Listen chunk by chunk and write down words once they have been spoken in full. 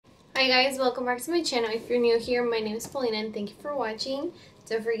Hi guys, welcome back to my channel. If you're new here, my name is Paulina and thank you for watching.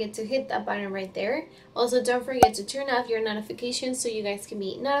 Don't forget to hit that button right there. Also, don't forget to turn off your notifications so you guys can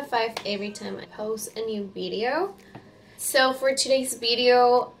be notified every time I post a new video. So for today's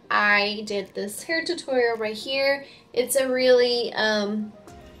video, I did this hair tutorial right here. It's a really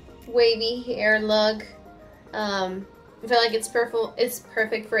wavy hair look. I feel like it's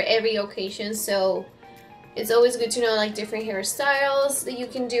perfect for every occasion, so it's always good to know like different hairstyles that you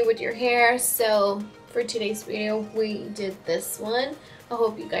can do with your hair. So for today's video, we did this one. I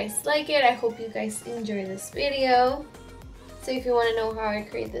hope you guys like it. I hope you guys enjoy this video. So if you want to know how I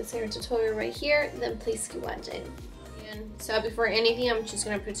create this hair tutorial right here, then please keep watching. And so before anything, I'm just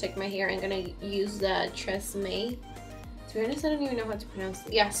going to protect my hair. I'm going to use the Tresemme. To be honest, I don't even know how to pronounce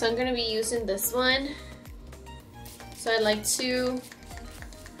it. Yeah, so I'm going to be using this one. So I like to...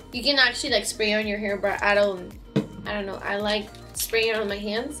 You can actually like spray it on your hair, but I don't know. I like spraying it on my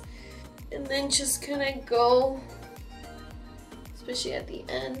hands. And then just kind of go, especially at the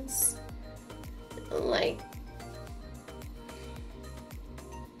ends, like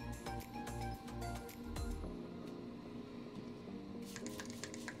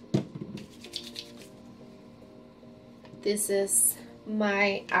this is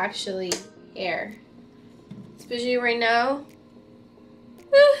my actually hair, especially right now.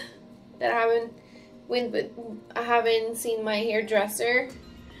 That I haven't seen my hairdresser.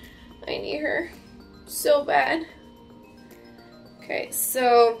 I need her so bad. Okay,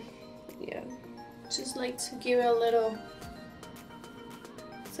 so yeah, just like to give it a little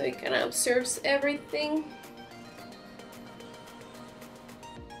so it kind of absorbs everything.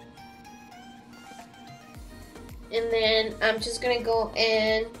 And then I'm just gonna go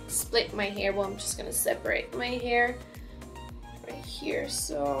and split my hair. Well, I'm just gonna separate my hair right here,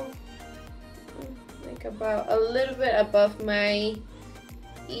 so like about a little bit above my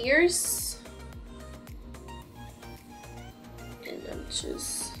ears, and I'm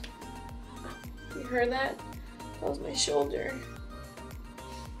just, you heard that? That was my shoulder.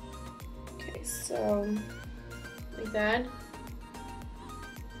 Okay, so like that,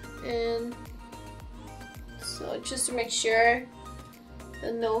 and so just to make sure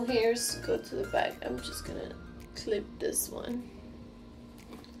that no hairs go to the back, I'm just gonna clip this one.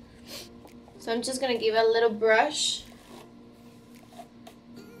 So I'm just gonna give it a little brush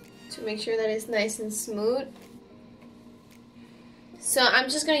to make sure that it's nice and smooth. So I'm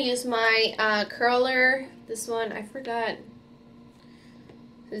just gonna use my curler. This one, I forgot.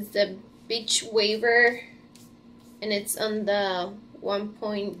 It's the Beach Waver, and it's on the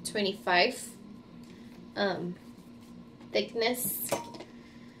 1.25 thickness.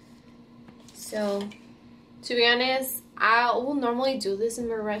 So to be honest, I will normally do this in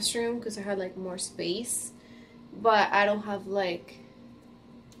my restroom because I have like more space, but I don't have like,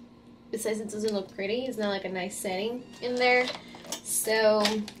 besides it doesn't look pretty, it's not like a nice setting in there. So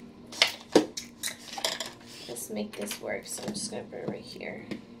let's make this work. So I'm just gonna put it right here.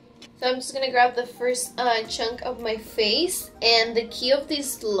 So I'm just gonna grab the first chunk of my face, and the key of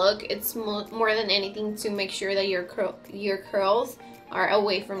this look, it's more than anything to make sure that your curls are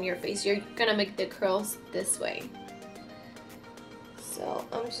away from your face. You're gonna make the curls this way. So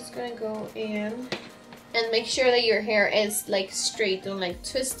I'm just gonna go in and make sure that your hair is like straight. Don't like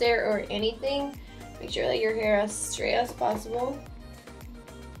twist it or anything. Make sure that your hair is as straight as possible.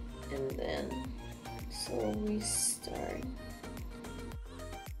 And then, so we start.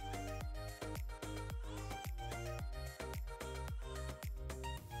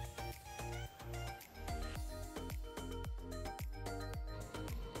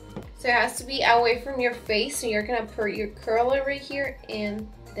 So it has to be away from your face, so you're gonna put your curler right here, and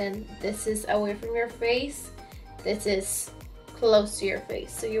then this is away from your face. This is close to your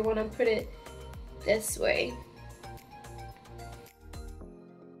face, so you wanna put it this way.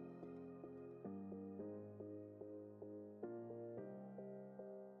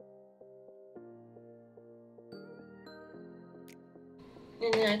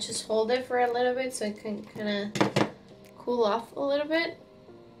 And then I just hold it for a little bit so it can kinda cool off a little bit.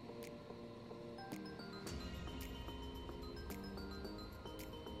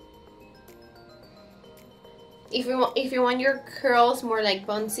 If you want your curls more like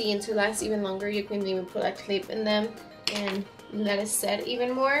bouncy and to last even longer, you can even put a clip in them and let it set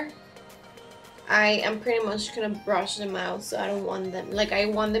even more. I am pretty much gonna brush them out, so I don't want them, like I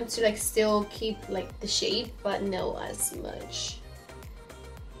want them to like still keep like the shape, but no as much.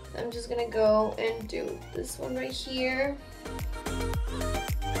 So I'm just gonna go and do this one right here.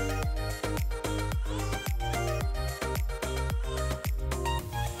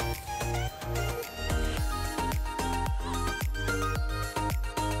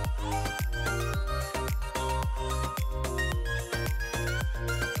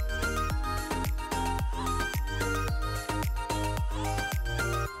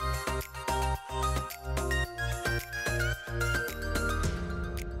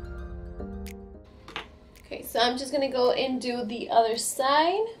 So I'm just gonna go and do the other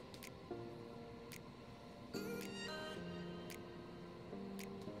side.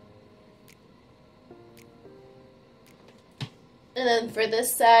 And then for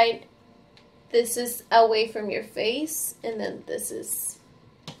this side, this is away from your face, and then this is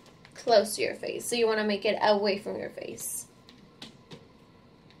close to your face. So you want to make it away from your face.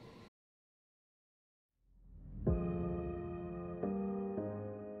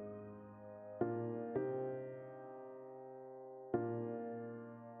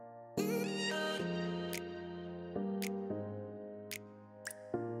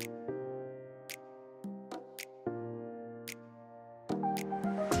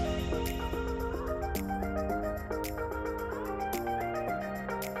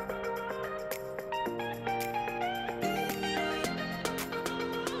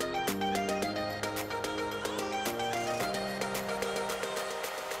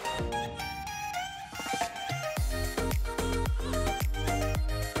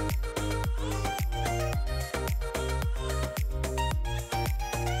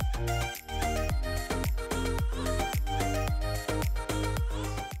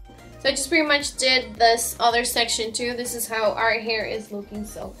 So I just pretty much did this other section too. This is how our hair is looking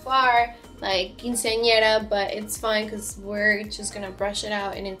so far, like quinceañera, but it's fine because we're just gonna brush it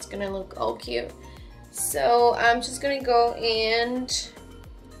out and it's gonna look all cute. So I'm just gonna go and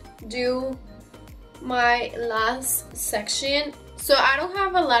do my last section. So I don't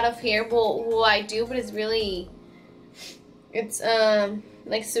have a lot of hair, but what I do, but it's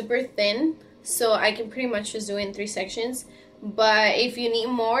like super thin, so I can pretty much just do it in 3 sections. But if you need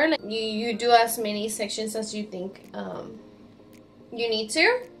more, like you do as many sections as you think you need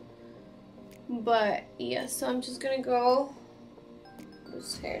to. But yeah, so I'm just gonna go.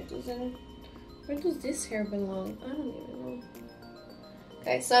 This hair doesn't. Where does this hair belong? I don't even know.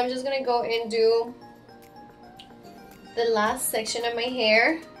 Okay, so I'm just gonna go and do the last section of my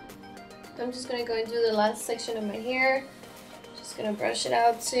hair. I'm just gonna go and do the last section of my hair. Just gonna brush it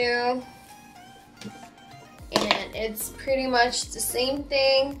out too. And it's pretty much the same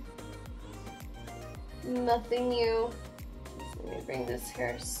thing. Nothing new. Let me bring this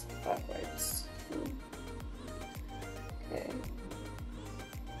hair backwards. Okay.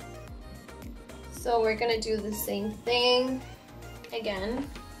 So we're gonna do the same thing again.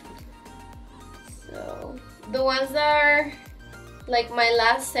 So the ones that are like my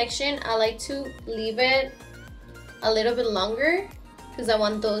last section, I like to leave it a little bit longer because I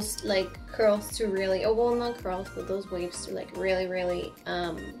want those like curls to really, oh well, not curls, but those waves to like really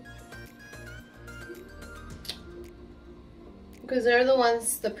because they're the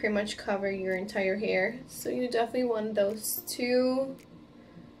ones that pretty much cover your entire hair, so you definitely want those to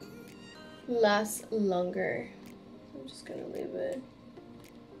last longer. So I'm just gonna leave it.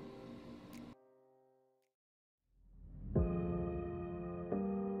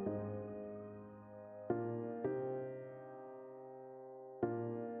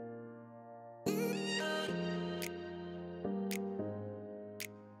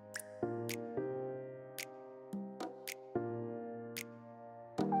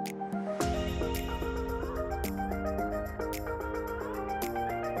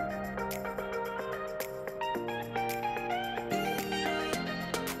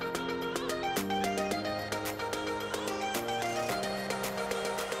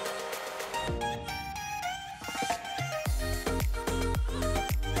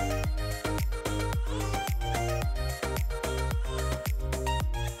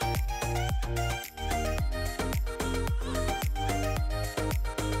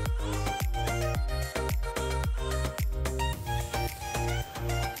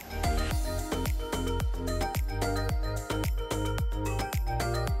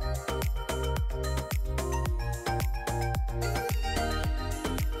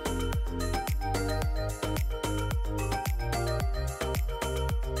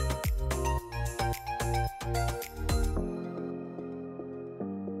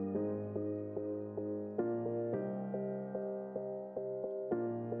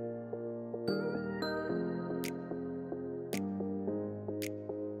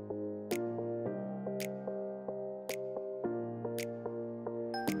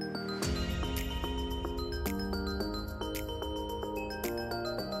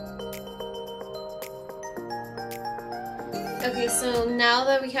 Okay, so now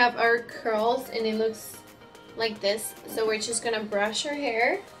that we have our curls and it looks like this, so we're just gonna brush our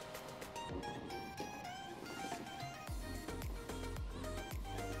hair.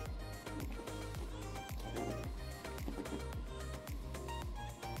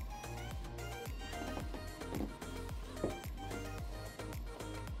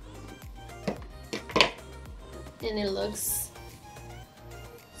 and it looks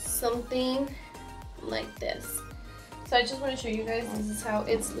something like this. So I just want to show you guys, this is how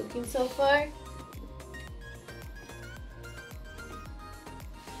it's looking so far.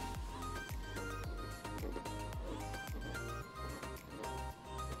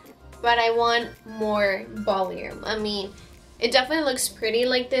 But I want more volume. I mean, it definitely looks pretty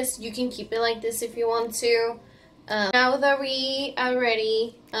like this. You can keep it like this if you want to. Now that we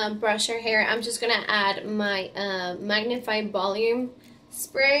already brushed our hair, I'm just gonna add my magnified volume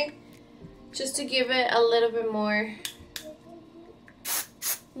spray just to give it a little bit more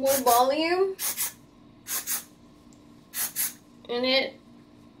volume in it.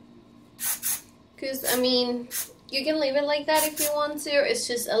 Because I mean, you can leave it like that if you want to. It's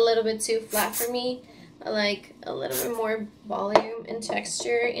just a little bit too flat for me. I like a little bit more volume and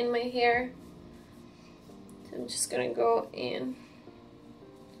texture in my hair. So I'm just gonna go in,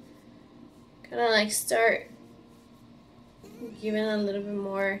 kind of like start giving a little bit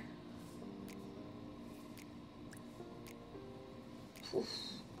more. Oof.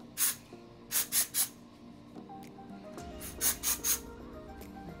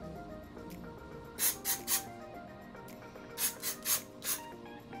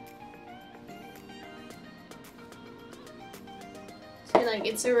 Like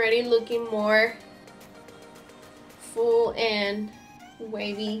it's already looking more full and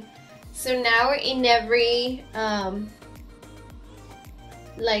wavy. So now in every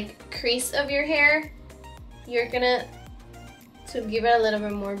like crease of your hair, you're gonna, to give it a little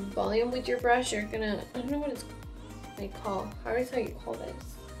bit more volume with your brush, you're gonna, I don't know what it's called. How is how you call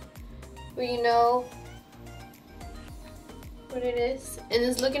this? But you know what it is. And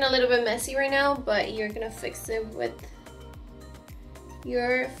it's looking a little bit messy right now, but you're gonna fix it with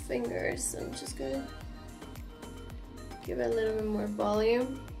your fingers. So I'm just gonna give it a little bit more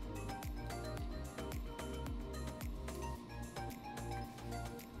volume.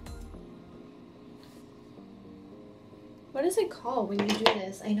 What is it called when you do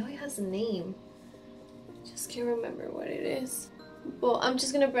this? I know it has a name. Just can't remember what it is. Well, I'm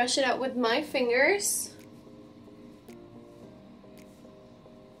just gonna brush it out with my fingers.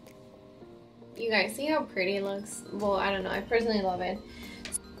 You guys see how pretty it looks? Well, I don't know, I personally love it.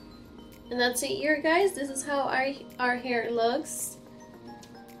 And that's it here, guys. This is how our hair looks.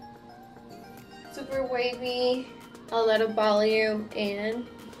 Super wavy, a lot of volume, and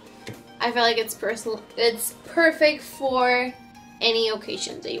I feel like it's perfect for any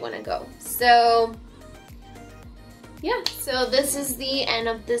occasion that you want to go. So yeah, so this is the end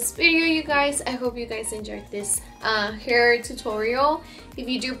of this video, you guys. I hope you guys enjoyed this hair tutorial. If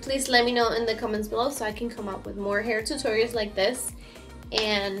you do, please let me know in the comments below so I can come up with more hair tutorials like this.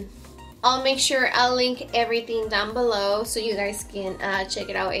 And I'll make sure I'll link everything down below so you guys can check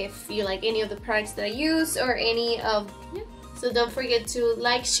it out if you like any of the products that I use or any of, yeah. So don't forget to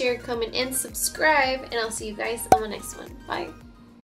like, share, comment, and subscribe, and I'll see you guys on the next one. Bye.